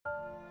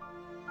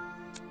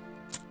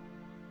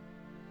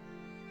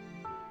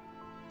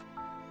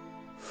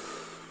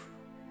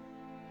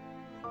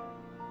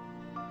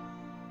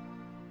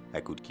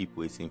I could keep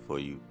waiting for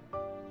you.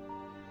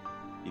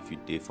 If you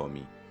day for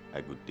me,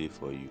 I could day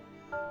for you.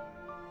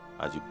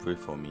 As you pray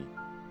for me,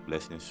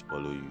 blessings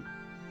follow you.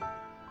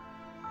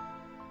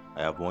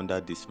 I have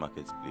wandered this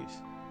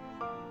marketplace,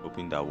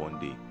 hoping that one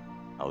day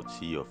I would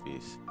see your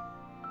face,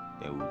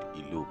 then we would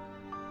elope,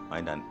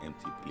 find an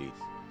empty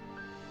place,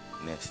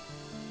 nest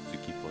to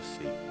keep us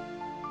safe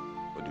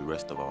for the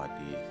rest of our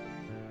days.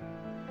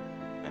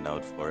 And I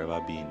would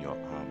forever be in your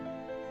arm,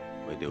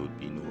 where there would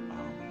be no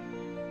harm.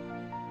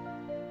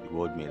 The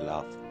world may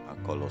laugh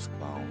and call us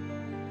clown,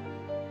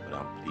 but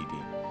I'm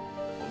pleading,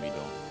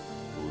 Omidan,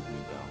 hold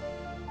me down.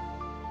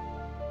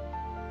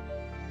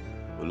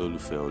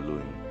 Ololufe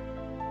Oloyin,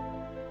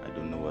 I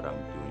don't know what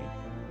I'm doing.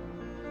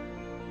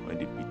 When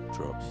the beat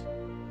drops,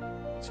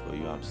 it's for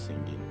you I'm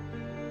singing.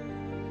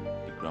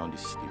 The ground is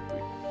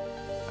slippery,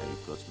 and you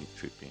got me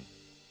tripping.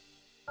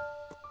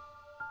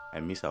 I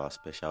miss our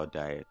special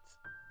diet,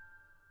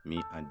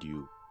 me and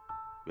you,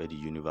 where the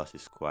universe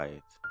is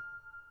quiet.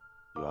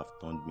 You have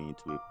turned me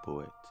into a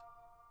poet.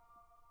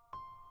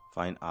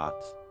 Fine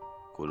art,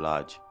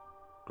 collage,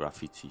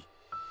 graffiti,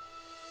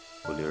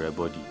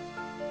 Olerebody,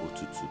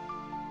 Otutu,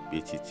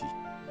 BTT.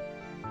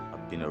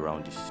 I've been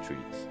around the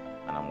streets,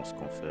 and I must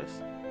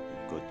confess,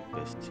 you've got the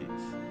best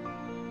tits.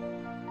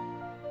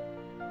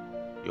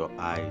 Your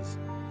eyes,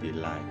 they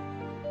lie,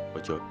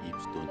 but your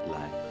hips don't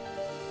lie.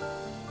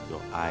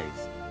 Your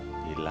eyes,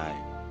 they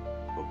lie,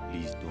 but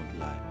please don't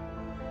lie.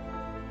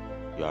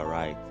 You are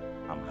right,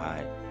 I'm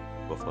high,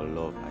 but for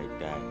love I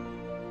die.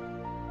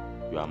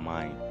 You are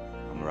mine,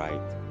 I'm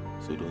right,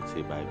 so don't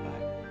say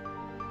bye-bye.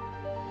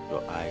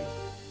 Your eyes,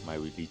 my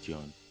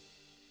religion,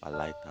 a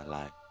light, a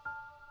lie.